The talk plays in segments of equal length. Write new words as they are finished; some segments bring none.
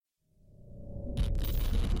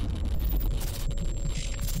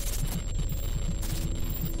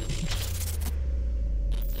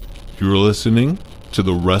You're listening to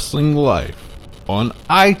The Wrestling Life on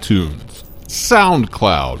iTunes,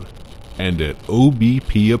 SoundCloud, and at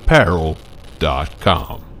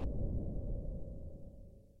obpapparel.com.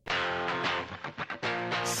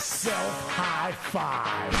 Self-high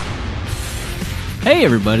five. Hey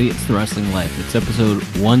everybody, it's The Wrestling Life. It's episode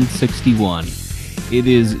 161. It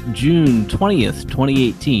is June 20th,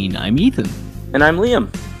 2018. I'm Ethan. And I'm Liam.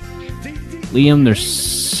 Liam, there's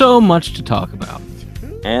so much to talk about.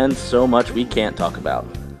 And so much we can't talk about.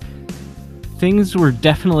 Things we're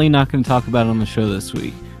definitely not going to talk about on the show this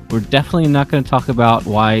week. We're definitely not going to talk about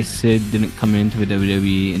why Sid didn't come into the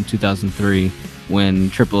WWE in 2003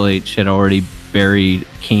 when Triple H had already buried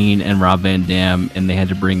Kane and Rob Van Dam, and they had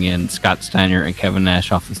to bring in Scott Steiner and Kevin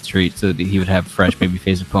Nash off the street so that he would have fresh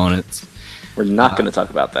babyface opponents. We're not going to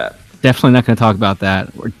talk about that. Definitely not going to talk about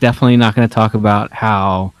that. We're definitely not going to talk about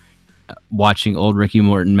how watching old Ricky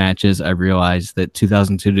Morton matches, I realized that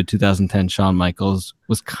 2002 to 2010 Shawn Michaels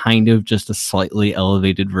was kind of just a slightly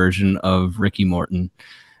elevated version of Ricky Morton.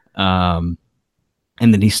 And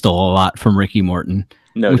then he stole a lot from Ricky Morton.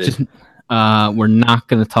 Noted. Which is, we're not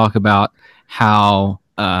going to talk about how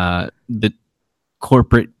the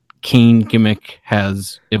corporate Kane gimmick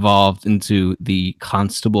has evolved into the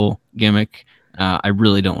Constable gimmick. I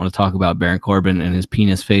really don't want to talk about Baron Corbin and his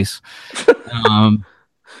penis face.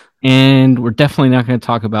 And we're definitely not going to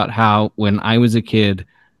talk about how when I was a kid,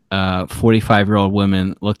 45-year-old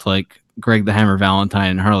women looked like Greg the Hammer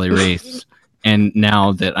Valentine and Harley Race. And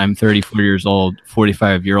now that I'm 34 years old,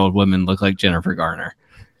 45-year-old women look like Jennifer Garner.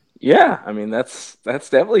 Yeah, I mean, that's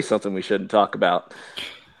definitely something we shouldn't talk about.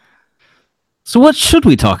 So what should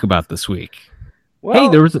we talk about this week? Well, hey,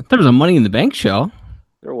 there was a Money in the Bank show.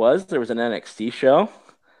 There was an NXT show.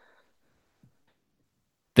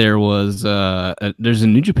 There was there's a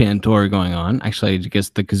New Japan tour going on. Actually, I guess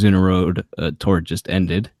the Kazuna Road tour just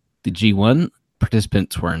ended. The G1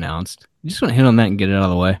 participants were announced. You just want to hit on that and get it out of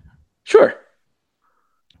the way? Sure.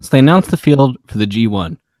 So they announced the field for the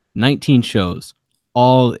G1. 19 shows,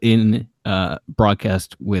 all in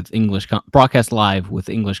broadcast live with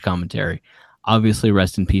English commentary. Obviously,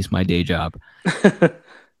 rest in peace, my day job.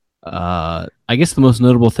 I guess the most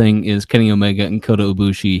notable thing is Kenny Omega and Kota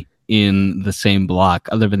Ibushi in the same block.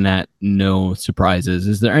 Other than that, no surprises.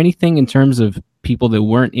 Is there anything in terms of people that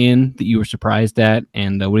weren't in that you were surprised at?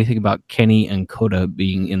 And what do you think about Kenny and Kota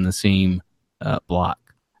being in the same block?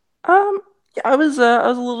 Yeah, I was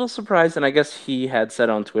a little surprised, and I guess he had said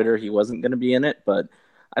on Twitter he wasn't going to be in it, but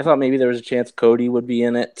I thought maybe there was a chance Cody would be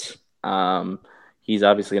in it. He's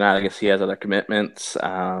obviously not. I guess he has other commitments.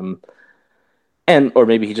 Or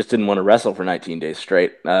maybe he just didn't want to wrestle for 19 days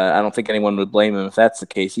straight. I don't think anyone would blame him if that's the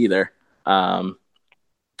case either. Hangman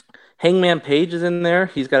Page is in there.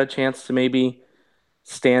 He's got a chance to maybe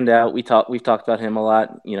stand out. We've talked about him a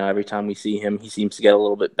lot. You know, every time we see him, he seems to get a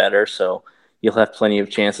little bit better. So you'll have plenty of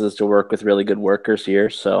chances to work with really good workers here.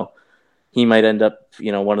 So he might end up,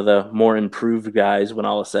 one of the more improved guys when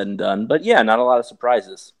all is said and done. But yeah, not a lot of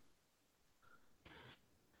surprises.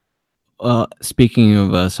 Speaking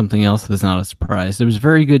of something else that's not a surprise, there was a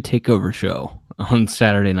very good TakeOver show on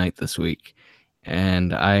Saturday night this week,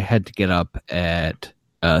 and I had to get up at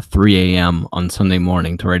 3 a.m. on Sunday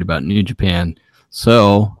morning to write about New Japan,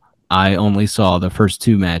 so I only saw the first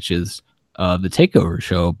two matches of the TakeOver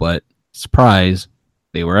show, but surprise,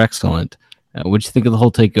 they were excellent. What'd you think of the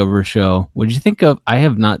whole TakeOver show? What'd you think of, I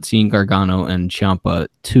have not seen Gargano and Ciampa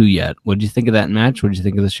 2 yet. What'd you think of that match? What'd you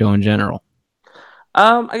think of the show in general?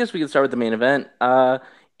 I guess we can start with the main event.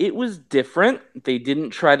 It was different. They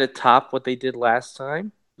didn't try to top what they did last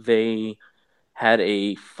time. They had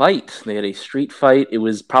a fight. They had a street fight. It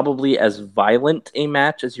was probably as violent a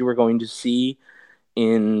match as you were going to see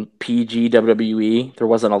in PG WWE. There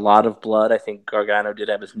wasn't a lot of blood. I think Gargano did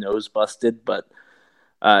have his nose busted, but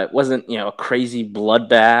it wasn't, a crazy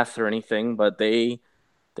bloodbath or anything, but they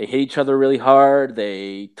hit each other really hard.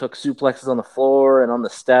 They took suplexes on the floor and on the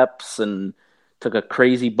steps and took a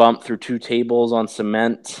crazy bump through two tables on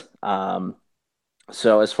cement. So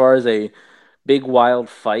as far as a big wild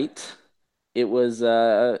fight, it was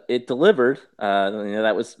it delivered.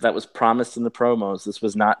 That was promised in the promos. This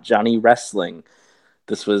was not Johnny wrestling.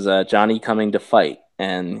 This was Johnny coming to fight,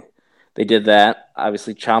 and they did that.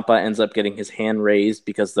 Obviously, Ciampa ends up getting his hand raised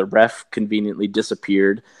because the ref conveniently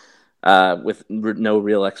disappeared with no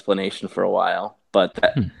real explanation for a while. But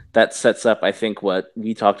that sets up, I think, what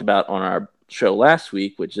we talked about on our show last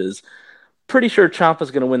week, which is pretty sure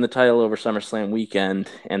Ciampa's going to win the title over SummerSlam weekend,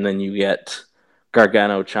 and then you get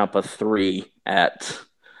Gargano Ciampa 3 at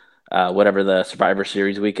whatever the Survivor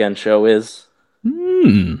Series weekend show is.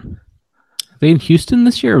 Are they in Houston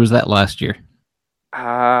this year, or was that last year?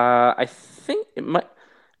 I think it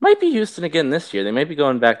might be Houston again this year. They might be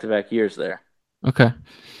going back-to-back years there. Okay.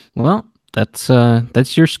 Well, that's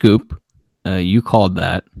your scoop. You called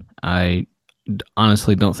that. I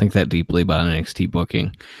honestly don't think that deeply about an NXT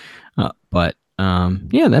booking. But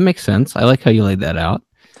yeah, that makes sense. I like how you laid that out.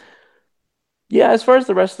 Yeah, as far as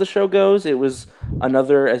the rest of the show goes, it was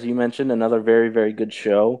another, as you mentioned, another very, very good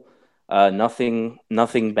show. Nothing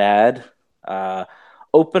bad. Uh,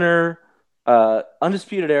 Opener,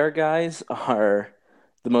 Undisputed Era guys are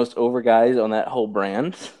the most over guys on that whole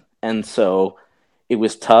brand, and so it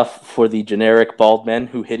was tough for the generic bald men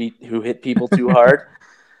who hit people too hard.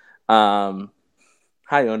 Um,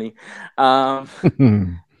 Hi, Oni. Um,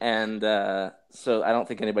 and so I don't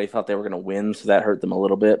think anybody thought they were going to win, so that hurt them a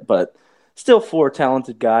little bit. But still, four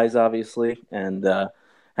talented guys, obviously, and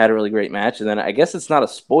had a really great match. And then I guess it's not a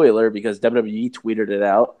spoiler because WWE tweeted it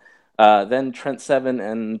out. Then Trent Seven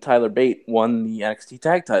and Tyler Bate won the NXT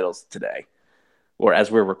tag titles today, or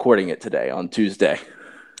as we're recording it today on Tuesday.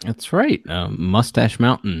 That's right. Mustache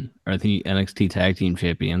Mountain are the NXT Tag Team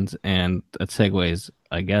Champions, and that segues,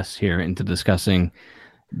 I guess, here into discussing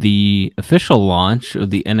the official launch of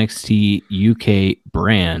the NXT UK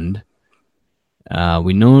brand.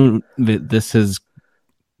 We know that this has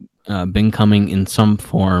been coming in some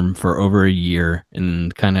form for over a year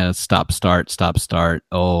and kind of stop, start.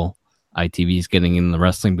 Oh, ITV's getting in the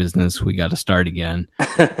wrestling business. We got to start again.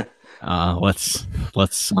 Let's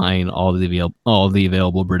sign all the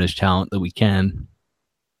available British talent that we can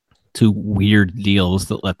to weird deals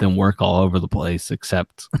that let them work all over the place,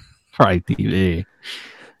 except for ITV.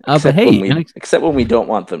 But hey, except when we don't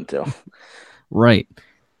want them to. Right.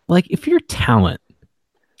 Like if you're talent,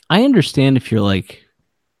 I understand if you're like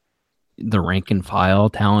the rank and file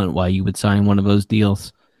talent, why you would sign one of those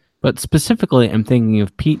deals. But specifically, I'm thinking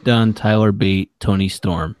of Pete Dunne, Tyler Bate, Tony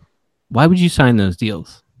Storm. Why would you sign those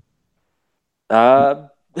deals? I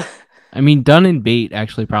mean, Dunne and Bate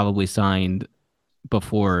actually probably signed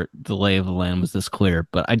before the lay of the land was this clear,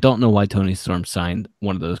 but I don't know why Tony Storm signed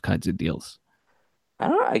one of those kinds of deals. I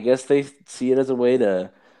don't know. I guess they see it as a way to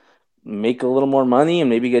make a little more money and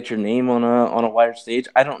maybe get your name on a wider stage.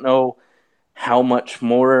 I don't know how much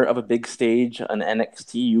more of a big stage an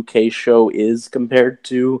NXT UK show is compared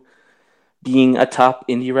to being a top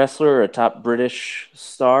indie wrestler or a top British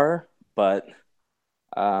star, but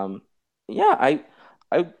yeah, I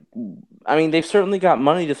I mean they've certainly got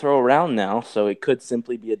money to throw around now, so it could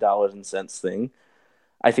simply be a dollars and cents thing.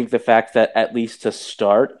 I think the fact that at least to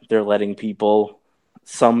start, they're letting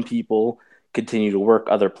some people continue to work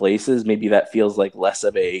other places, maybe that feels like less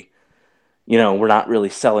of a, we're not really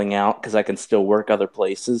selling out because I can still work other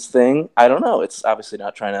places thing. I don't know. It's obviously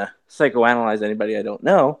not trying to psychoanalyze anybody I don't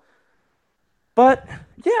know. But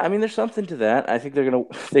yeah, I mean, there's something to that. I think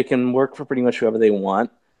they can work for pretty much whoever they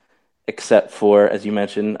want, except for, as you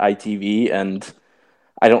mentioned, ITV, and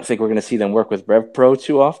I don't think we're going to see them work with Rev Pro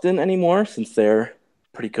too often anymore since they're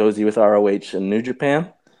pretty cozy with ROH and New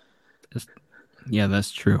Japan. Yeah,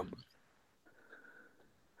 that's true.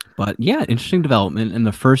 But yeah, interesting development. And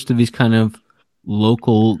the first of these kind of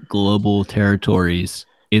local global territories,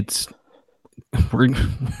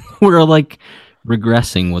 we're like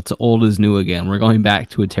regressing. What's old is new again. We're going back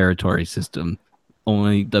to a territory system.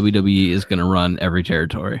 Only WWE is going to run every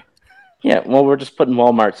territory. Yeah, well, we're just putting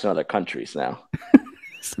Walmarts in other countries now.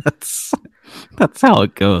 That's how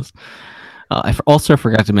it goes. I also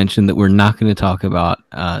forgot to mention that we're not going to talk about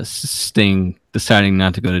Sting deciding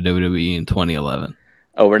not to go to WWE in 2011.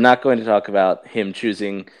 Oh, we're not going to talk about him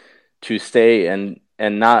choosing to stay and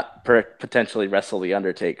not potentially wrestle The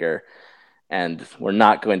Undertaker. And we're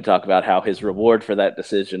not going to talk about how his reward for that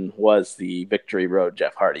decision was the Victory Road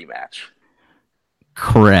Jeff Hardy match.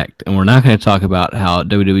 Correct. And we're not going to talk about how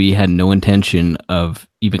WWE had no intention of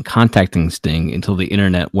even contacting Sting until the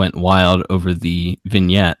internet went wild over the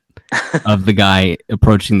vignette of the guy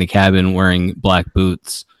approaching the cabin wearing black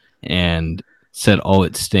boots and said, "Oh,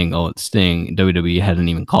 it's Sting. Oh, it's Sting." WWE hadn't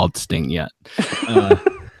even called Sting yet.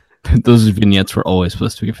 Those vignettes were always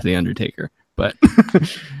supposed to be for The Undertaker. But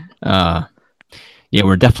yeah,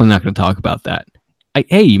 we're definitely not going to talk about that.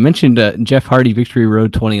 Hey, you mentioned Jeff Hardy Victory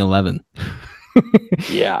Road 2011.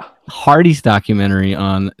 Yeah. Hardy's documentary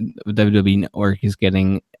on WWE Network is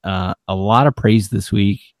getting a lot of praise this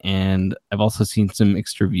week, and I've also seen some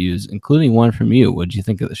mixed reviews, including one from you. What did you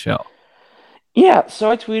think of the show? Yeah, so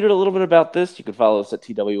I tweeted a little bit about this. You can follow us at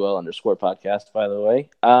TWL_podcast, by the way.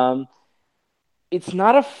 It's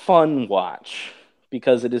not a fun watch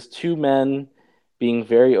because it is two men being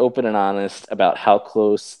very open and honest about how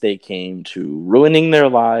close they came to ruining their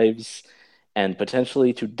lives and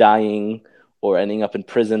potentially to dying or ending up in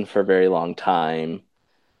prison for a very long time.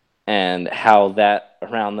 and how that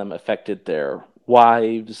around them affected their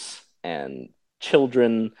wives and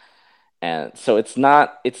children. And so it's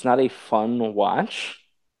not a fun watch.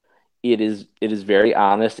 It is very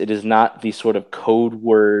honest. It is not the sort of code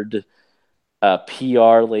word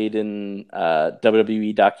PR laden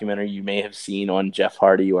WWE documentary you may have seen on Jeff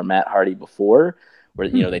Hardy or Matt Hardy before, where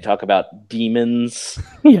they talk about demons,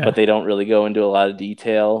 Yeah. but they don't really go into a lot of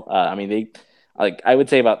detail. I mean, I would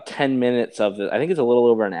say about 10 minutes of it. I think it's a little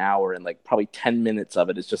over an hour, and like probably 10 minutes of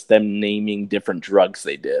it is just them naming different drugs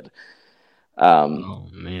they did. Oh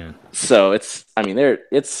man. So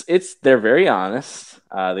they're very honest.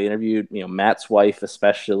 They interviewed Matt's wife,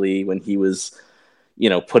 especially when he was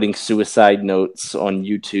putting suicide notes on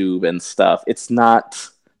YouTube and stuff. It's not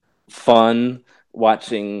fun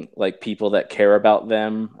watching like people that care about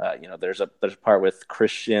them. There's a part with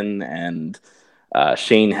Christian and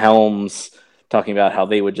Shane Helms talking about how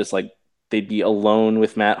they would just like they'd be alone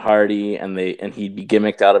with Matt Hardy and he'd be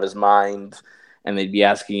gimmicked out of his mind. And they'd be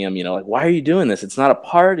asking him, like, why are you doing this? It's not a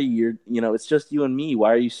party. It's just you and me.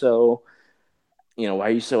 Why are you so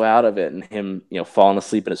out of it? And him, falling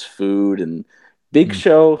asleep in his food. And Big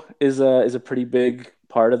Show is a pretty big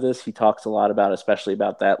part of this. He talks a lot about, especially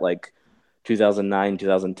about that like 2009,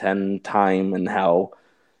 2010 time, and how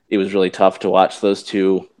it was really tough to watch those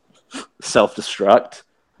two self-destruct.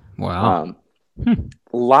 Wow. A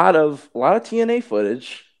lot of TNA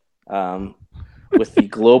footage. With the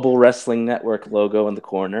Global Wrestling Network logo in the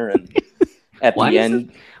corner, and at the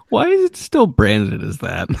end, why is it still branded as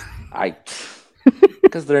that?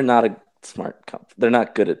 Because they're not a smart company. They're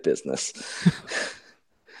not good at business.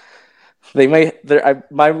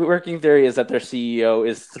 My working theory is that their CEO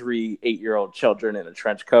is 3 8-year-old children in a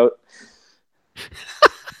trench coat.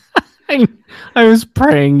 I was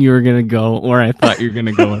praying you were gonna go, or I thought you were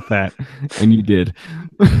gonna go with that, and you did.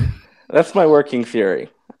 That's my working theory.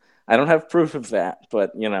 I don't have proof of that,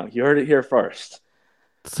 but you heard it here first.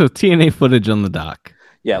 So TNA footage on the dock.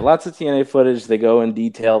 Yeah, lots of TNA footage. They go in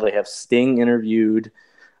detail. They have Sting interviewed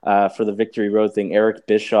for the Victory Road thing. Eric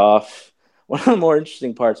Bischoff. One of the more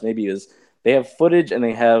interesting parts maybe is they have footage and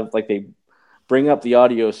they bring up the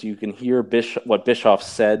audio so you can hear what Bischoff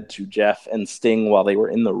said to Jeff and Sting while they were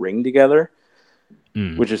in the ring together,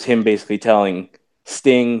 which is him basically telling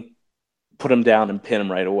Sting, put him down and pin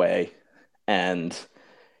him right away, and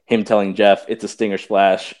him telling Jeff it's a Stinger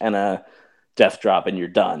splash and a death drop and you're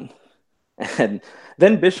done. And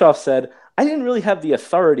then Bischoff said, I didn't really have the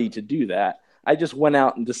authority to do that. I just went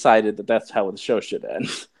out and decided that that's how the show should end,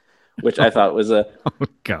 which I thought was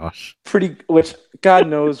which God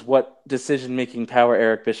knows what decision-making power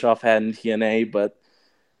Eric Bischoff had in TNA, but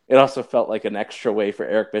it also felt like an extra way for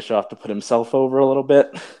Eric Bischoff to put himself over a little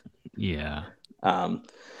bit. Yeah.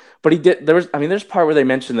 But he did, there's a part where they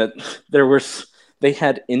mentioned that they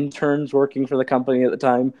had interns working for the company at the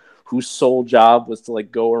time whose sole job was to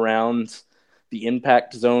like go around the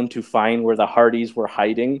impact zone to find where the Hardys were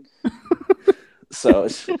hiding. So,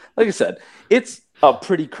 like I said, it's a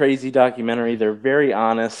pretty crazy documentary. They're very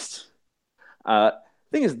honest. Thing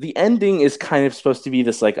is, the ending is kind of supposed to be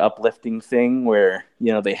this like uplifting thing where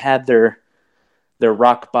they had their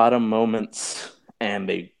rock bottom moments and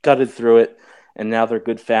they gutted through it, and now they're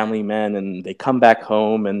good family men, and they come back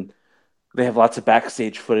home and they have lots of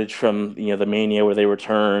backstage footage from the Mania where they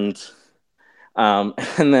returned, and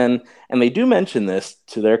they do mention this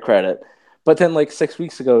to their credit, but then like 6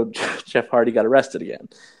 weeks ago, Jeff Hardy got arrested again,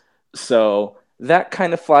 so that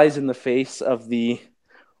kind of flies in the face of the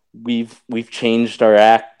we've changed our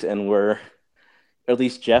act, and we're at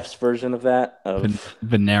least Jeff's version of that of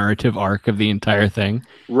the narrative arc of the entire thing.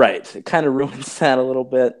 Right, it kind of ruins that a little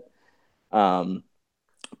bit.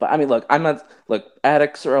 But I mean, look,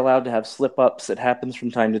 addicts are allowed to have slip-ups. It happens from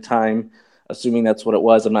time to time, assuming that's what it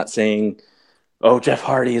was. I'm not saying, oh, Jeff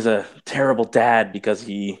Hardy is a terrible dad because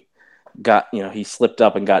he slipped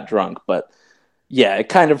up and got drunk. But yeah, it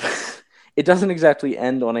kind of, it doesn't exactly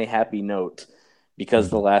end on a happy note because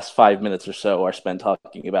the last 5 minutes or so are spent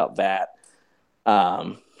talking about that.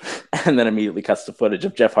 And then immediately cuts to footage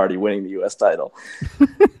of Jeff Hardy winning the U.S. title.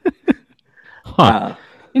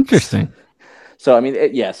 Interesting. So, I mean,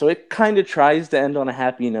 so it kind of tries to end on a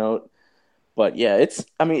happy note. But yeah,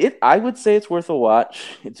 I would say it's worth a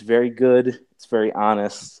watch. It's very good. It's very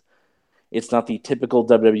honest. It's not the typical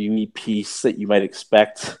WWE piece that you might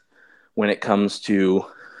expect when it comes to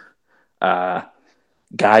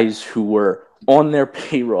guys who were on their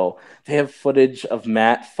payroll. They have footage of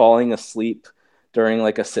Matt falling asleep during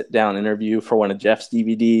like a sit-down interview for one of Jeff's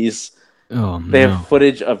DVDs. Oh, no. They have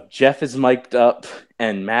footage of Jeff is mic'd up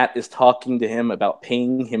and Matt is talking to him about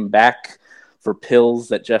paying him back for pills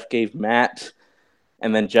that Jeff gave Matt.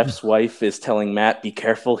 and then Jeff's wife is telling Matt, "Be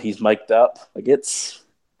careful, he's mic'd up." Like it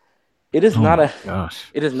is Oh not my gosh.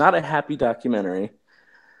 it is not a happy documentary.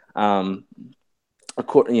 Matt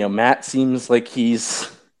seems like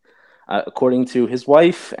he's, according to his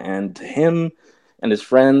wife and to him and his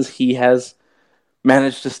friends, he has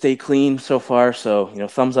managed to stay clean so far. So,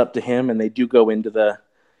 thumbs up to him. And they do go into the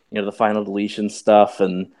final deletion stuff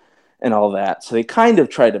and all that. So they kind of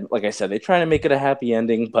try to, like I said, they try to make it a happy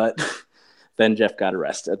ending, but then Jeff got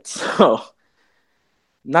arrested. So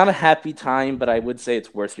not a happy time, but I would say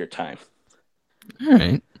it's worth your time. All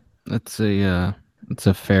right. That's a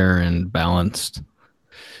fair and balanced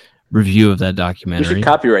review of that We documentary. should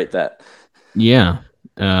copyright that. Yeah.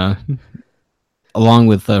 Along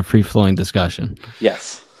with a free-flowing discussion.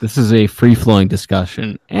 Yes. This is a free-flowing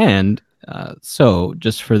discussion. And so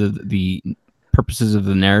just for the purposes of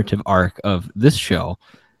the narrative arc of this show,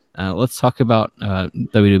 let's talk about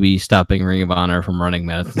WWE stopping Ring of Honor from running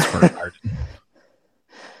Madison Square Garden.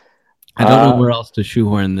 I don't know where else to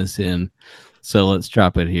shoehorn this in, so let's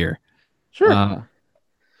drop it here. Sure.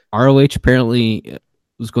 ROH apparently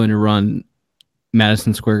was going to run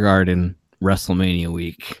Madison Square Garden WrestleMania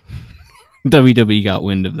week. WWE got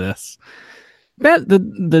wind of this. The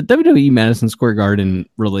WWE Madison Square Garden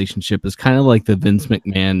relationship is kind of like the Vince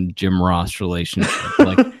McMahon Jim Ross relationship.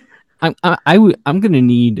 Like, I'm going to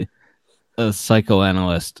need a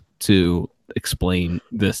psychoanalyst to explain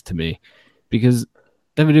this to me, because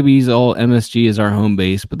WWE's all MSG is our home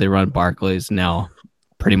base, but they run Barclays now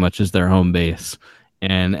pretty much as their home base.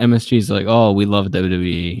 And MSG's like, oh, we love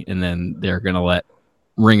WWE, and then they're going to let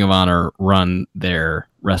Ring of Honor run their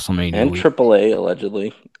WrestleMania and week. AAA,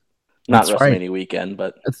 allegedly. Not That's WrestleMania right. weekend,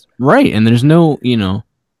 but... That's right, and there's no,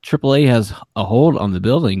 AAA has a hold on the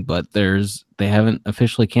building, but they haven't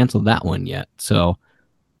officially canceled that one yet. So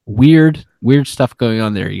weird stuff going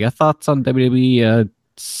on there. You got thoughts on WWE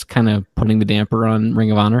kind of putting the damper on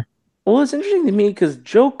Ring of Honor? Well, it's interesting to me because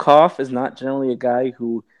Joe Koff is not generally a guy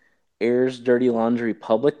who airs dirty laundry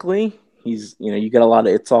publicly. He's, you get a lot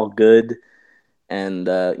of "it's all good" and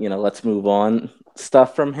let's move on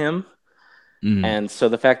stuff from him. And so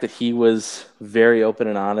the fact that he was very open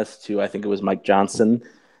and honest to, I think it was Mike Johnson,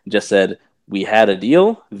 just said, we had a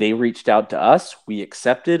deal. They reached out to us. We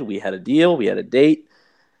accepted. We had a deal. We had a date.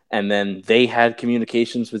 And then they had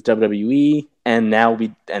communications with WWE, and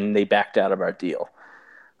they backed out of our deal.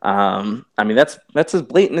 That's as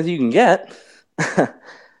blatant as you can get.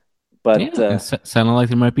 But it sounded like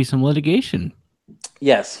there might be some litigation.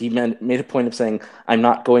 Yes, he made a point of saying, I'm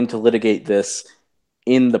not going to litigate this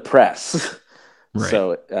in the press. Right.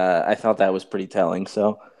 So I thought that was pretty telling.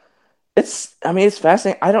 So it's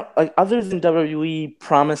fascinating. I don't other than WWE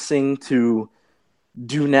promising to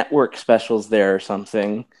do network specials there or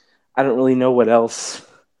something, I don't really know what else.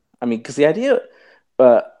 Because the idea,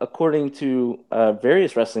 according to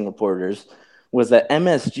various wrestling reporters, was that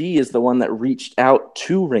MSG is the one that reached out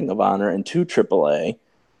to Ring of Honor and to AAA,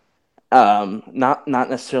 not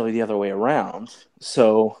necessarily the other way around.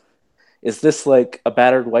 So is this like a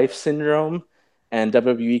battered wife syndrome? And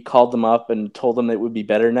WWE called them up and told them it would be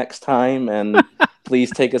better next time, and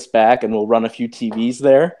please take us back, and we'll run a few TVs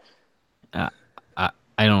there. I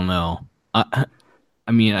don't know.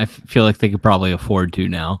 I feel like they could probably afford to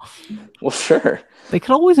now. Well, sure. They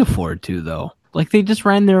could always afford to, though. Like, they just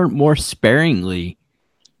ran there more sparingly,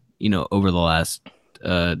 over the last,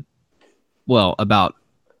 about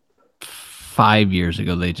 5 years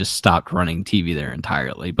ago, they just stopped running TV there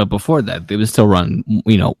entirely. But before that, they would still run,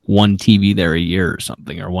 one TV there a year or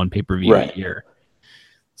something, or one pay-per-view a year.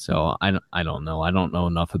 So I don't know. I don't know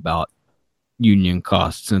enough about union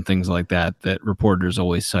costs and things like that reporters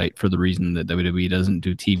always cite for the reason that WWE doesn't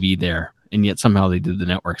do TV there. And yet somehow they did the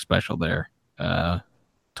network special there,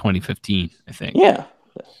 2015, I think. Yeah.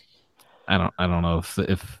 I don't know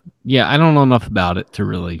I don't know enough about it to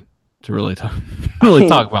really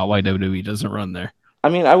talk about why WWE doesn't run there.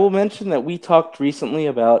 I will mention that we talked recently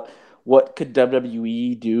about what could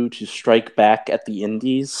WWE do to strike back at the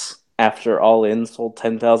indies after All In sold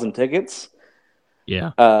 10,000 tickets.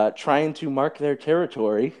 Yeah. Trying to mark their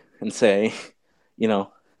territory and say,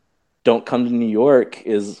 don't come to New York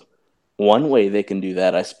is one way they can do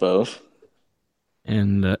that, I suppose.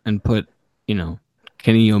 And put,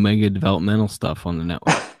 Kenny Omega developmental stuff on the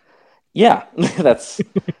network. Yeah, that's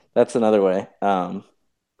another way. Can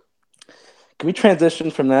we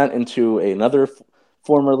transition from that into another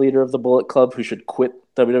former leader of the Bullet Club who should quit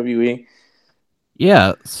WWE?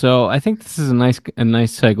 Yeah, so I think this is a nice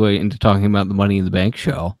segue into talking about the Money in the Bank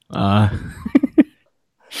show.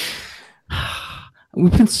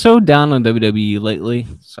 We've been so down on WWE lately.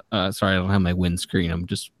 Sorry, I don't have my windscreen. I'm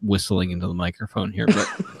just whistling into the microphone here.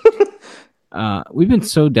 But we've been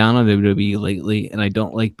so down on WWE lately, and I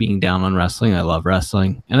don't like being down on wrestling. I love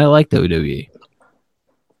wrestling, and I like WWE.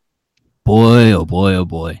 Boy, oh boy, oh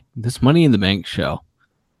boy. This Money in the Bank show.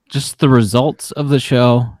 Just the results of the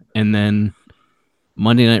show, and then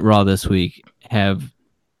Monday Night Raw this week have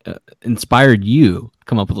inspired you to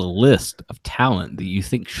come up with a list of talent that you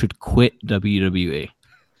think should quit WWE.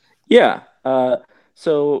 Yeah.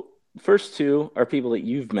 So first two are people that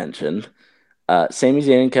you've mentioned. Sami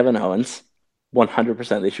Zayn and Kevin Owens.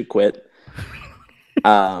 100% they should quit.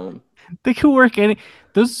 They could work any.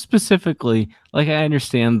 Those specifically, like I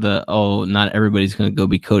understand not everybody's going to go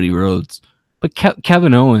be Cody Rhodes, but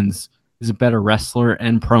Kevin Owens is a better wrestler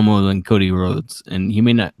and promo than Cody Rhodes, and he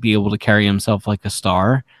may not be able to carry himself like a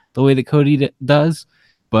star the way that Cody does,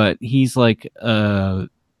 but he's like one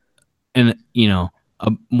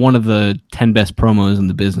of the 10 best promos in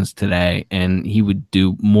the business today, and he would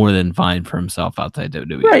do more than fine for himself outside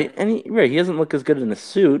WWE. Right, and he doesn't look as good in a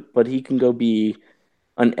suit, but he can go be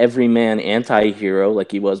an everyman anti-hero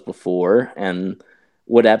like he was before, and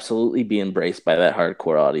would absolutely be embraced by that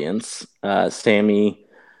hardcore audience. Sammy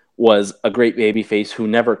was a great babyface who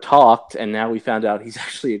never talked, and now we found out he's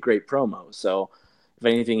actually a great promo. So, if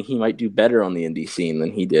anything, he might do better on the indie scene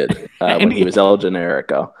than he did when he was El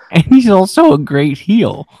Generico. And he's also a great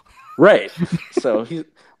heel. Right. So, he's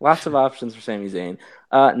lots of options for Sami Zayn.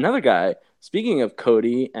 Another guy, speaking of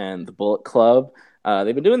Cody and the Bullet Club,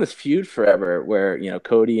 they've been doing this feud forever where,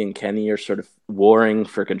 Cody and Kenny are sort of warring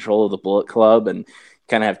for control of the Bullet Club, and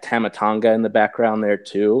kind of have Tama Tonga in the background there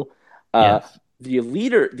too. Yes.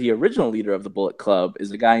 The original leader of the Bullet Club is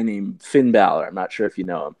a guy named Finn Balor. I'm not sure if you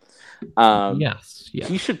know him. Yes.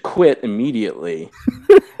 He should quit immediately.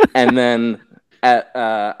 And then at,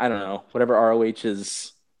 I don't know, whatever ROH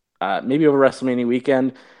is, maybe over WrestleMania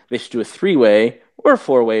weekend, they should do a 3-way or a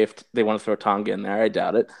 4-way if they want to throw Tonga in there. I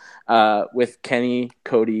doubt it. With Kenny,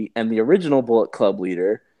 Cody, and the original Bullet Club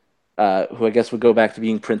leader, who I guess would go back to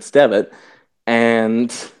being Prince Devitt.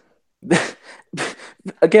 And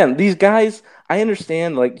again, these guys, I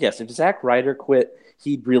understand, like, yes, if Zack Ryder quit,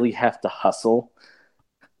 he'd really have to hustle.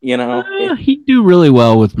 He'd do really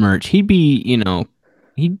well with merch. He'd be,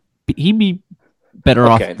 he'd be better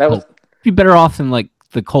off. He'd be better off than like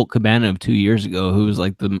the Colt Cabana of 2 years ago, who was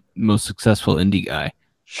like the most successful indie guy.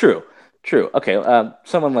 True. Okay,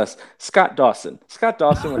 someone less. Scott Dawson. Scott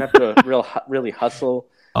Dawson would have to really hustle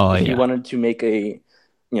if he wanted to make the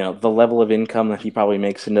level of income that he probably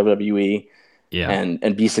makes in WWE. Yeah.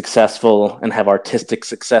 And be successful and have artistic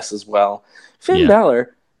success as well. Finn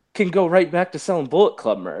Balor can go right back to selling Bullet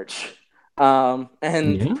Club merch, and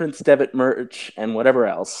Prince Devitt merch and whatever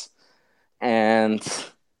else, and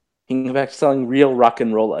he can go back to selling real rock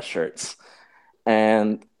and roll shirts.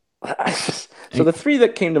 And so the three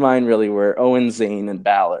that came to mind really were Owen, Zayn, and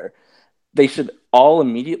Balor. They should all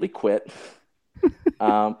immediately quit.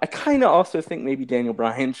 I kind of also think maybe Daniel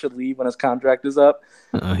Bryan should leave when his contract is up.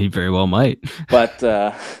 He very well might. But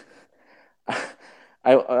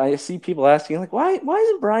I see people asking, like, why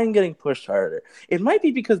isn't Bryan getting pushed harder? It might be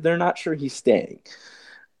because they're not sure he's staying.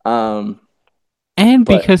 Because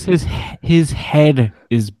his head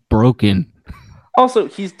is broken. Also,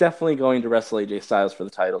 he's definitely going to wrestle AJ Styles for the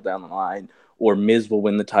title down the line, or Miz will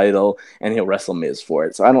win the title and he'll wrestle Miz for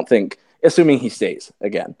it. So I don't think, assuming he stays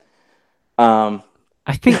again. I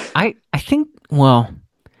think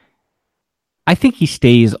he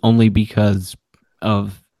stays only because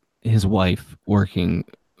of his wife working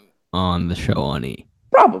on the show on E.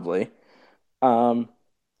 Probably. But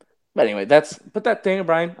anyway, that Daniel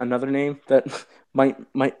Bryan, another name that might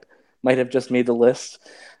have just made the list.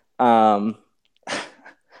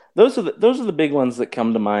 Those are the big ones that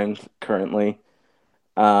come to mind currently.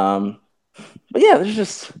 But yeah,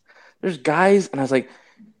 there's guys, and I was like,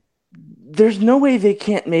 there's no way they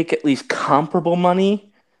can't make at least comparable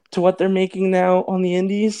money to what they're making now on the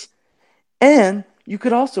indies. And you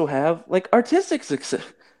could also have like artistic success,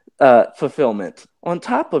 fulfillment on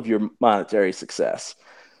top of your monetary success.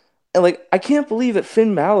 And like, I can't believe that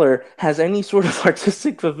Finn Balor has any sort of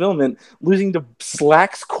artistic fulfillment losing to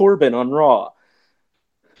Slacks Corbin on Raw.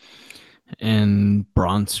 And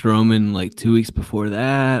Braun Strowman like 2 weeks before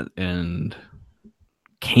that, and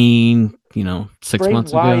Kane, 6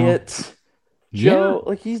 months Wyatt, ago. Joe,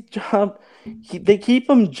 like they keep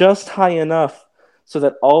him just high enough so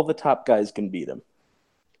that all the top guys can beat him.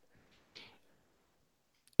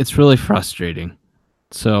 It's really frustrating.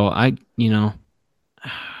 So I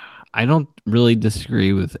don't really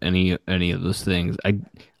disagree with any of those things. I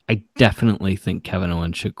definitely think Kevin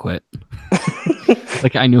Owens should quit.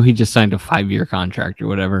 Like, I know he just signed a 5-year contract or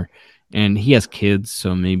whatever, and he has kids,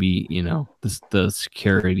 so maybe, the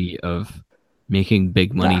security of making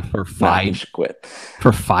big money for He 5 should quit.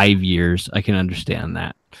 for 5 years. I can understand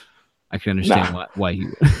that. I can understand why he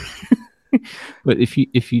would. But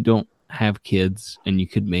if you don't have kids and you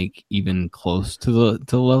could make even close to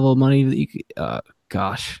the level of money that you could,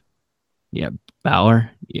 gosh, yeah, Balor,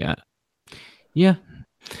 yeah, yeah,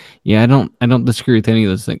 yeah. I don't disagree with any of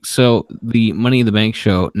those things. So the Money in the Bank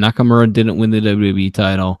show, Nakamura didn't win the WWE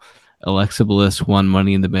title. Alexa Bliss won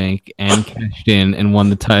Money in the Bank and cashed in and won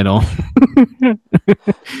the title.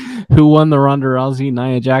 Who won the Ronda Rousey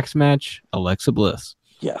Nia Jax match? Alexa Bliss.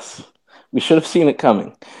 Yes. We should have seen it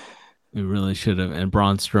coming. We really should have. And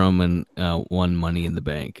Braun Strowman won Money in the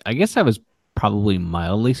Bank. I guess I was probably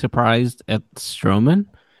mildly surprised at Strowman,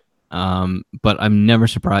 but I'm never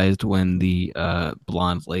surprised when the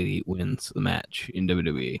blonde lady wins the match in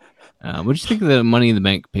WWE. What did you think of the Money in the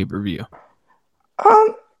Bank pay-per-view?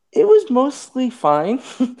 It was mostly fine.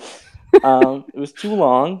 It was too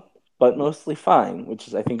long, but mostly fine, which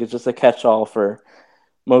is, I think, is just a catch-all for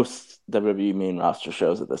most WWE main roster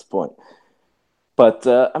shows at this point. But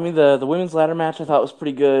I mean, the women's ladder match I thought was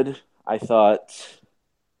pretty good. I thought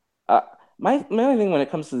my only thing when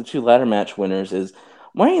it comes to the two ladder match winners is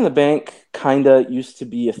Money in the Bank kind of used to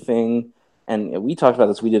be a thing, and we talked about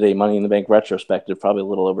this. We did a Money in the Bank retrospective probably a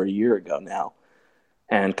little over a year ago now,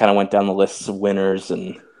 and kind of went down the lists of winners,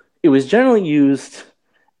 and it was generally used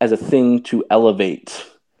as a thing to elevate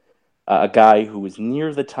a guy who was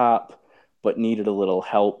near the top but needed a little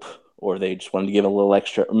help, or they just wanted to give a little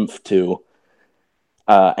extra oomph to.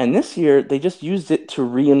 And this year, they just used it to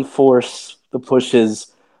reinforce the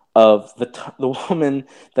pushes of the woman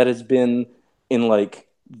that has been in like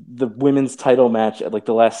the women's title match at like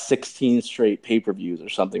the last 16 straight pay-per-views or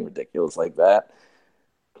something ridiculous like that.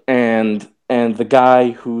 And the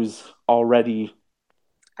guy who's already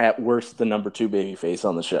at worst the number 2 babyface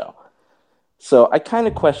on the show. So I kind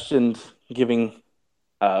of questioned giving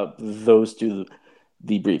those two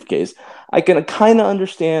the briefcase. I can kind of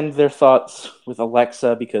understand their thoughts with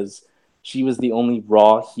Alexa because she was the only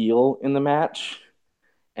Raw heel in the match.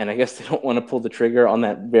 And I guess they don't want to pull the trigger on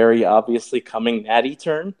that very obviously coming Natty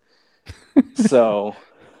turn. So.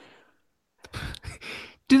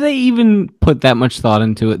 Do they even put that much thought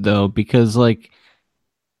into it, though? Because, like,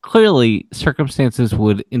 clearly circumstances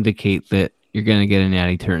would indicate that you're going to get a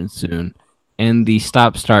Natty turn soon. And the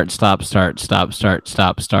stop, start, stop, start, stop, start,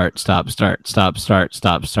 stop, start, stop, start, stop, start,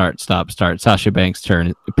 stop, start, stop, start. Sasha Banks'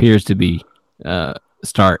 turn appears to be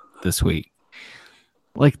start this week.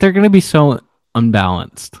 Like, they're going to be so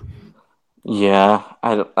unbalanced. Yeah,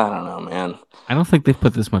 I don't know, man. I don't think they've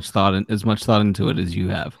put as much thought into it as you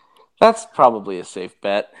have. That's probably a safe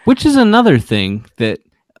bet. Which is another thing that.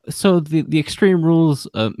 So the Extreme Rules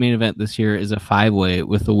main event this year is a 5-way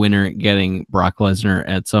with the winner getting Brock Lesnar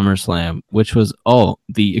at SummerSlam, which was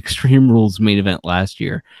the Extreme Rules main event last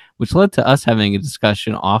year, which led to us having a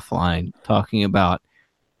discussion offline talking about,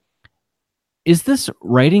 is this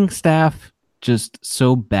writing staff just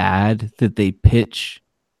so bad that they pitch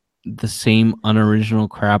the same unoriginal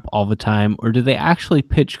crap all the time, or do they actually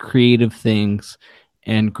pitch creative things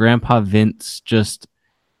and Grandpa Vince just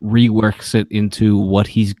reworks it into what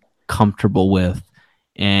he's comfortable with,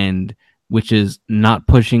 and which is not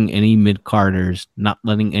pushing any mid-carders, not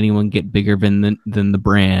letting anyone get bigger than the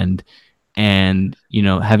brand, and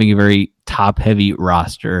having a very top-heavy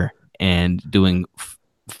roster and doing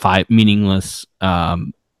 5 meaningless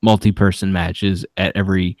multi-person matches at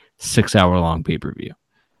every 6-hour-long pay-per-view.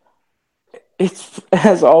 It's,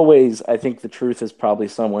 as always, I think the truth is probably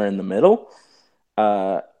somewhere in the middle.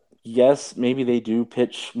 Yes, maybe they do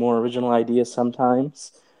pitch more original ideas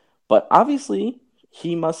sometimes, but obviously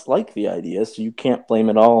he must like the idea, so you can't blame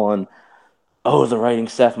it all on, the writing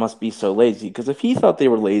staff must be so lazy, because if he thought they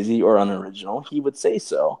were lazy or unoriginal, he would say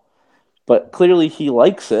so. But clearly he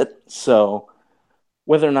likes it, so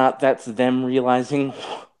whether or not that's them realizing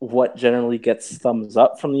what generally gets thumbs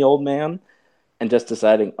up from the old man and just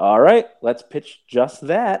deciding, all right, let's pitch just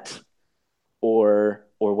that, or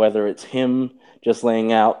whether it's him just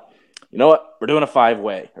laying out, you know what, we're doing a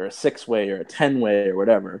 5-way or a 6-way or a 10-way or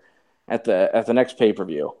whatever at the next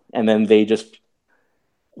pay-per-view, and then they just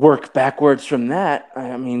work backwards from that.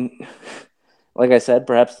 I mean, like I said,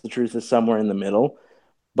 perhaps the truth is somewhere in the middle,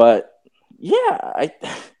 but yeah,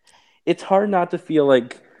 it's hard not to feel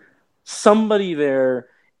like somebody there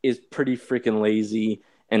is pretty freaking lazy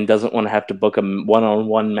and doesn't want to have to book a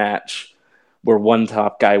one-on-one match where one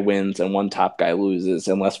top guy wins and one top guy loses,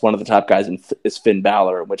 unless one of the top guys is Finn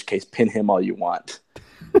Balor, in which case pin him all you want.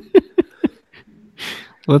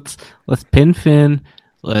 let's pin Finn.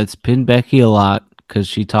 Let's pin Becky a lot because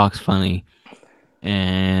she talks funny.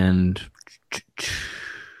 And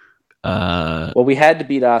Well, we had to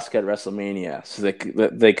beat Asuka at WrestleMania, so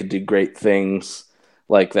they could do great things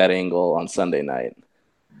like that angle on Sunday night.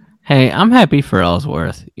 hey, I'm happy for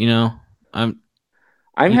Ellsworth. I'm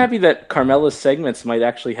I'm you know, happy that Carmella's segments might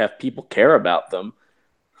actually have people care about them.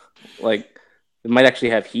 Like, it might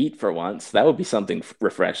actually have heat for once. That would be something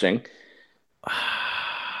refreshing.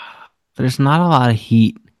 there's not a lot of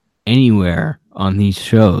heat anywhere on these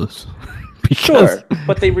shows because Sure,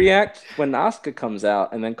 but they react when Asuka comes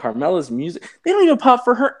out, and then Carmella's music. They don't even pop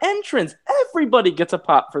for her entrance. Everybody gets a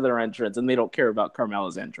pop for their entrance, and they don't care about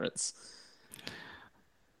Carmella's entrance.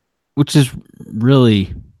 which is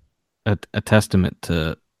really a testament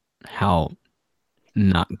to how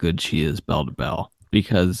not good she is bell to bell.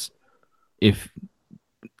 Because if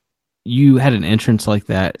you had an entrance like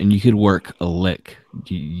that and you could work a lick,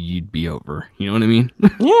 you'd be over. You know what I mean?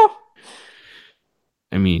 Yeah.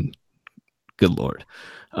 I mean, good lord.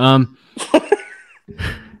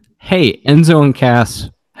 Hey, Enzo and Cass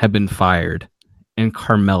have been fired, and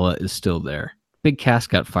Carmella is still there. Big Cass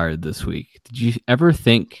got fired this week. Did you ever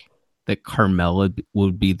think that Carmella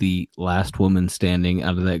would be the last woman standing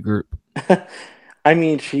out of that group? I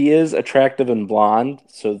mean, she is attractive and blonde,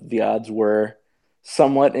 so the odds were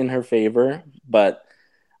somewhat in her favor. But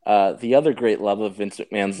the other great love of Vince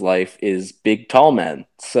McMahon's life is big, tall men.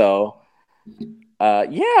 So,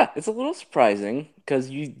 yeah, it's a little surprising because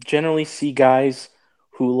you generally see guys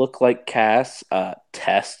who look like Cass,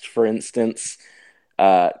 Test, for instance,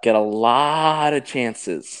 get a lot of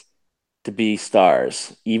chances to be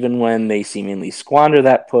stars, even when they seemingly squander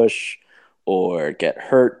that push or get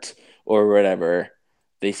hurt or whatever.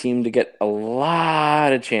 They seem to get a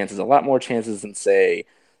lot of chances, a lot more chances than, say,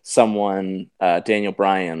 someone, Daniel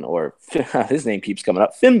Bryan, or his name keeps coming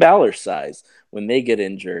up, Finn Balor's size. When they get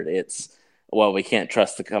injured, it's, well, we can't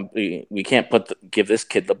trust the company. We can't give this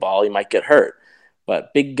kid the ball. He might get hurt.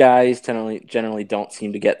 But big guys generally don't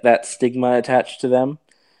seem to get that stigma attached to them.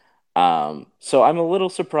 So I'm a little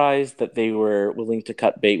surprised that they were willing to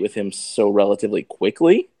cut bait with him so relatively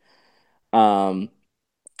quickly. Um,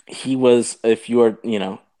 he was, if you are,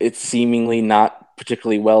 it's seemingly not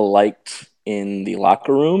particularly well liked in the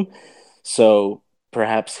locker room. So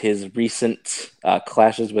perhaps his recent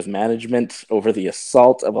clashes with management over the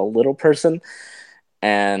assault of a little person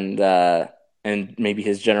and maybe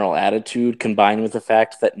his general attitude combined with the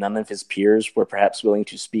fact that none of his peers were perhaps willing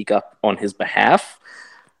to speak up on his behalf,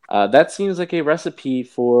 that seems like a recipe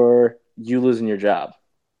for you losing your job.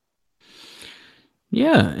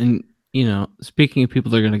 Yeah, and speaking of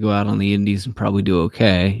people that are going to go out on the indies and probably do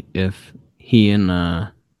okay, if he and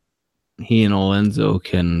Olenzo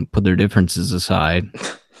can put their differences aside,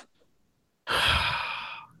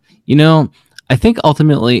 you know, I think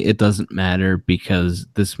ultimately it doesn't matter because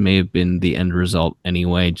this may have been the end result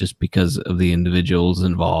anyway, just because of the individuals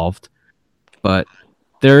involved. But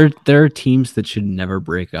there are teams that should never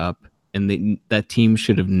break up, and that team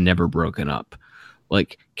should have never broken up.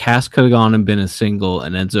 Like Cass could have gone and been a single,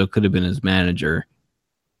 and Enzo could have been his manager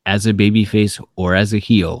as a babyface or as a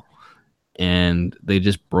heel, and they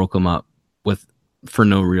just broke them up with for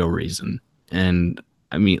no real reason. And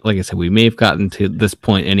I mean, like I said, we may have gotten to this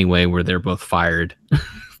point anyway where they're both fired,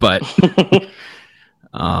 but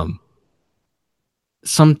um,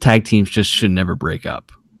 some tag teams just should never break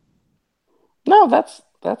up. No, that's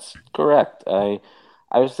correct. I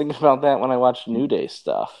was thinking about that when I watched New Day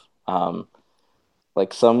stuff.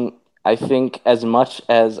 Like I think as much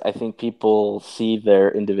as I think people see their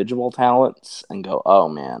individual talents and go, "Oh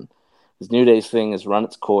man, this New Day's thing has run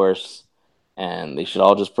its course, and they should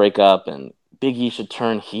all just break up, and Big E should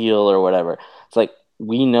turn heel or whatever." It's like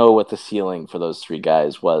we know what the ceiling for those three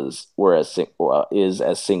guys is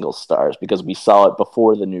as single stars because we saw it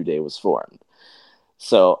before the New Day was formed.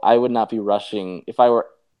 So I would not be rushing if I were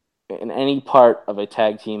in any part of a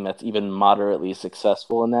tag team that's even moderately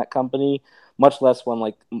successful in that company, much less one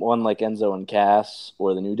like Enzo and Cass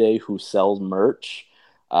or the New Day who sells merch.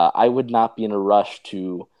 I would not be in a rush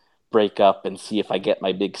to break up and see if I get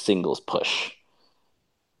my big singles push.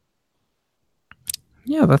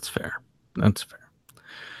 Yeah, that's fair. That's fair.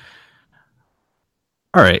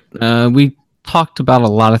 All right. We talked about a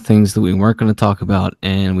lot of things that we weren't going to talk about,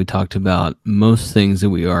 and we talked about most things that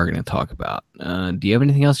we are going to talk about. Do you have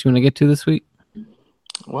anything else you want to get to this week?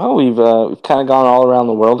 Well, we've kind of gone all around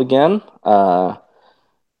the world again,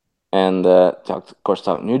 and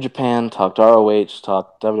talked New Japan, talked ROH,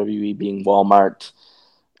 talked WWE being Walmart,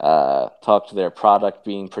 talked their product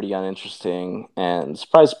being pretty uninteresting, and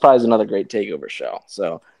surprise, surprise, another great takeover show.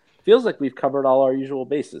 So Feels like we've covered all our usual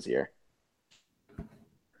bases here.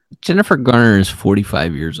 Jennifer Garner is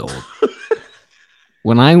 45 years old.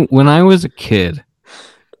 When I was a kid,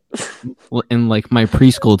 and like my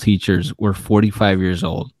preschool teachers were 45 years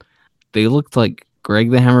old, they looked like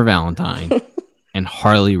Greg the Hammer Valentine and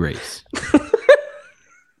Harley Race.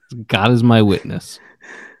 God is my witness.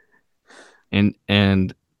 And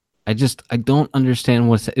I don't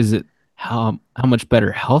understand is it how much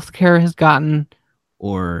better healthcare has gotten,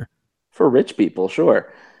 or for rich people,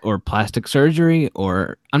 sure, or plastic surgery,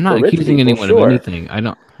 or I'm not for accusing people, anyone sure. of anything. I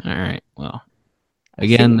don't. All right, well,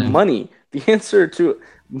 again, money. The answer to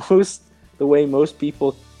the way most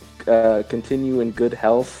people continue in good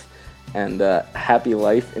health and happy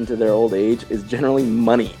life into their old age is generally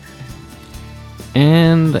money.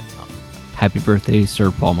 And happy birthday,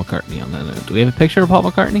 Sir Paul McCartney. On that note, do we have a picture of Paul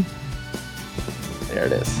McCartney? There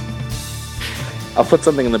it is. I'll put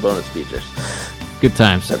something in the bonus features. Good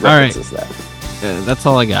times. That all right, that's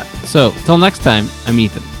all I got. So till next time, I'm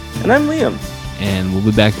Ethan, and I'm Liam, and we'll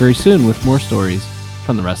be back very soon with more stories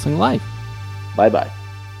from the wrestling life. Bye-bye.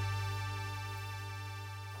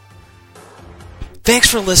 Thanks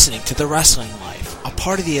for listening to The Wrestling Life, a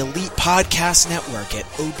part of the Elite Podcast Network at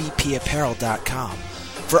obpapparel.com.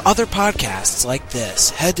 For other podcasts like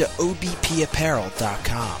this, head to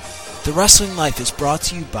obpapparel.com. The Wrestling Life is brought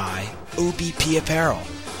to you by OBP Apparel.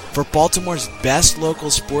 For Baltimore's best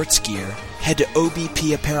local sports gear, head to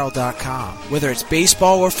obpapparel.com. Whether it's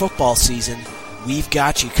baseball or football season, we've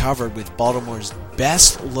got you covered with Baltimore's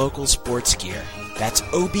best local sports gear. That's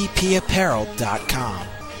obpapparel.com.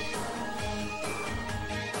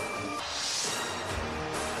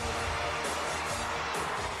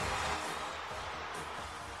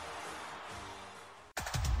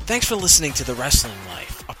 Thanks for listening to The Wrestling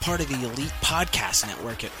Life, a part of the Elite Podcast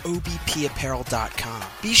Network at obpapparel.com.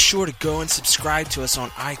 Be sure to go and subscribe to us on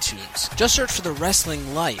iTunes. Just search for The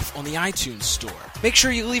Wrestling Life on the iTunes store. Make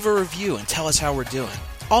sure you leave a review and tell us how we're doing.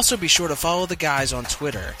 Also be sure to follow the guys on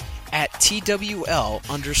Twitter at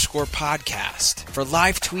TWL_podcast for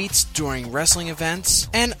live tweets during wrestling events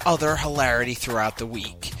and other hilarity throughout the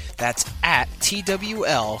week. That's at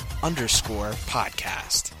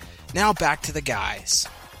TWL_podcast. Now back to the guys.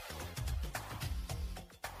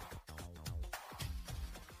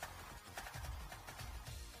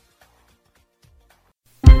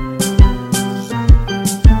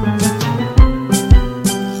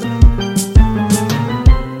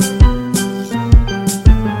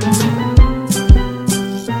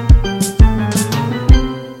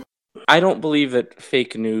 I don't believe that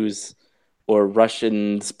fake news or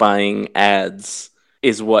Russian spying ads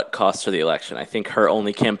is what cost her the election. I think her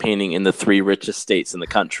only campaigning in the 3 richest states in the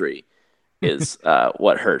country is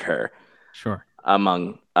what hurt her. Sure.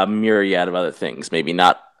 Among a myriad of other things. Maybe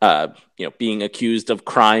not being accused of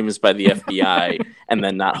crimes by the FBI and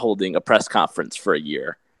then not holding a press conference for a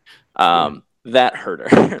year. That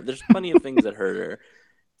hurt her. There's plenty of things that hurt her.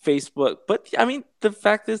 Facebook. But, I mean, the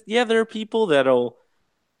fact is, yeah, there are people that'll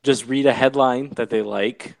just read a headline that they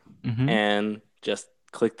like and just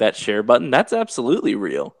click that share button. That's absolutely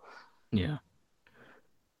real. Yeah.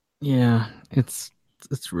 Yeah, it's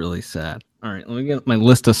really sad. All right, let me get my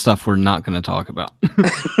list of stuff we're not going to talk about.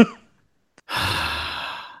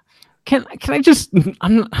 Can I just I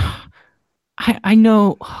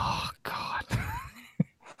know, oh God.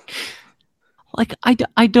 Like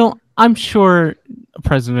I don't, I'm sure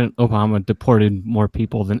President Obama deported more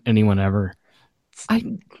people than anyone ever.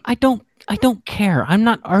 I don't care. I'm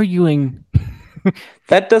not arguing.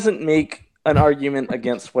 That doesn't make an argument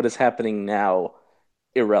against what is happening now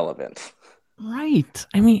irrelevant. Right.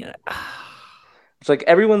 I mean, it's like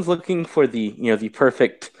everyone's looking for the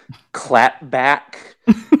perfect clap back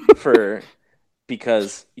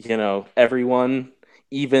because everyone,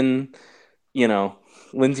 even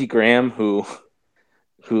Lindsey Graham, who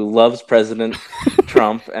loves President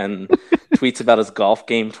Trump and tweets about his golf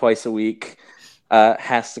game twice a week,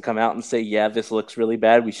 has to come out and say, yeah, this looks really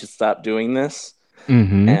bad. We should stop doing this.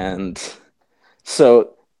 Mm-hmm. And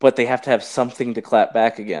so, but they have to have something to clap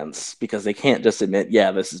back against because they can't just admit,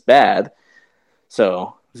 yeah, this is bad.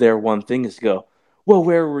 So their one thing is to go, well,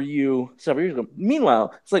 where were you several years ago?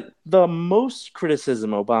 Meanwhile, it's like the most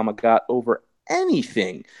criticism Obama got over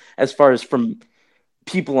anything as far as from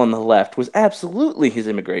people on the left was absolutely his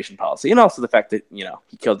immigration policy. And also the fact that,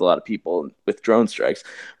 he killed a lot of people with drone strikes.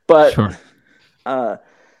 But sure. So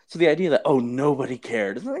the idea that, nobody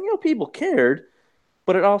cared. It's like, people cared,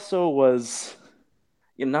 but it also was,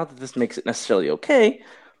 not that this makes it necessarily okay,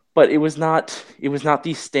 but it was not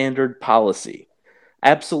the standard policy.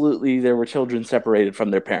 Absolutely, there were children separated from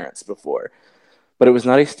their parents before. but it was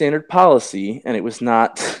not a standard policy, and it was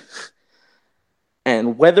not.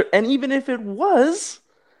 And even if it was,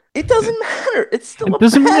 it doesn't matter. It's still a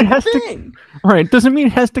bad thing. Right. It doesn't mean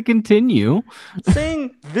it has to continue.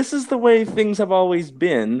 Saying this is the way things have always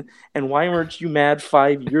been, and why weren't you mad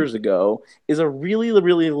 5 years ago, is a really,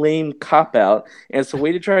 really lame cop-out, and it's a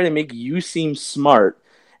way to try to make you seem smart,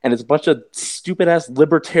 and it's a bunch of stupid-ass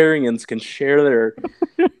libertarians can share their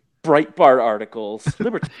Breitbart articles.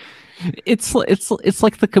 It's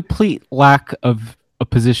like the complete lack of a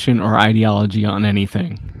position or ideology on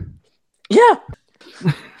anything. Yeah.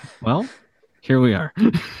 Well, here we are.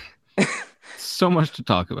 So much to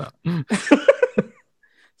talk about.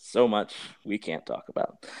 So much we can't talk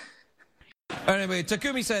about. Anyway,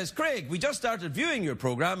 Takumi says, Craig, we just started viewing your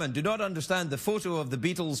program and do not understand the photo of the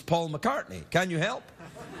Beatles' Paul McCartney. Can you help?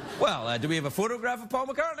 Well, do we have a photograph of Paul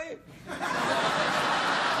McCartney?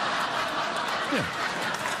 Yeah.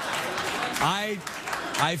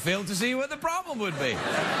 I fail to see what the problem would be.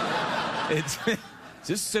 It's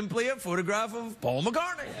just simply a photograph of Paul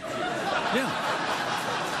McCartney. Yeah.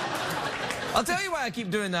 I'll tell you why I keep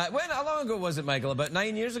doing that. How long ago was it, Michael? About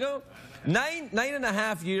 9 years ago?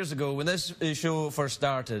 9.5 years ago, when this show first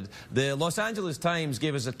started, the Los Angeles Times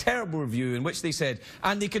gave us a terrible review in which they said,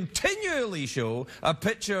 and they continually show a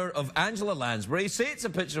picture of Angela Lansbury, say it's a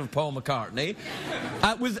picture of Paul McCartney,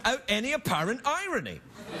 without any apparent irony.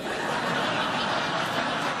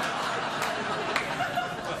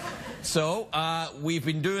 So, we've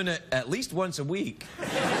been doing it at least once a week.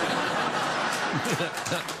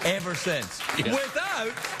 Ever since. Yeah.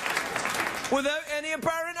 Without any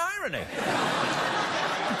apparent irony.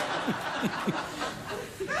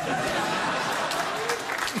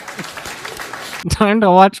 Time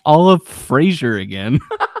to watch all of Frasier again.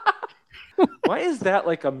 Why is that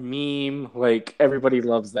like a meme? Like, everybody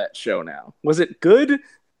loves that show now. Was it good?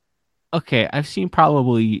 Okay, I've seen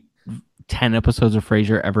probably 10 episodes of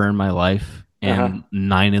Frasier ever in my life, and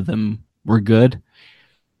 9 of them were good.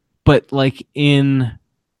 But like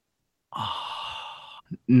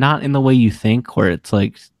not in the way you think, where it's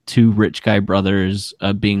like two rich guy brothers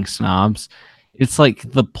being snobs. It's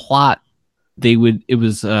like the plot it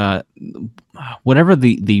was whatever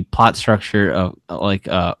the plot structure of like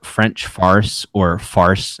French farce or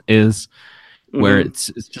farce is, where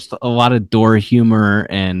it's just a lot of door humor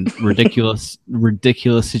and ridiculous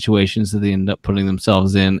situations that they end up putting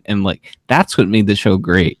themselves in, and like that's what made the show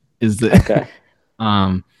great. Is that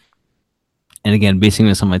and again, basing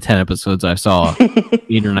this on my 10 episodes, I saw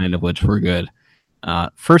 8 or 9 of which were good.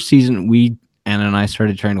 First season, Anna and I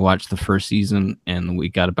started trying to watch the first season, and we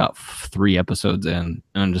got about 3 episodes in, and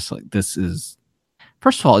I'm just like, this is...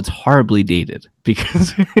 First of all, it's horribly dated,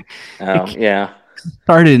 because it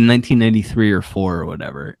started in 1993 or 4 or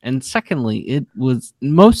whatever. And secondly,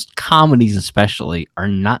 most comedies especially are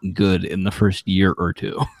not good in the first year or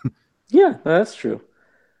 2. Yeah, that's true.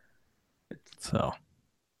 So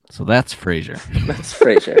that's Frasier. That's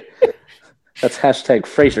Frasier. That's hashtag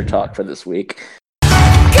Frasier talk for this week.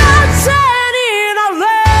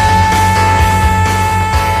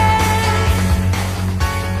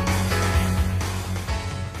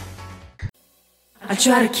 I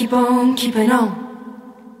try to keep on keeping on.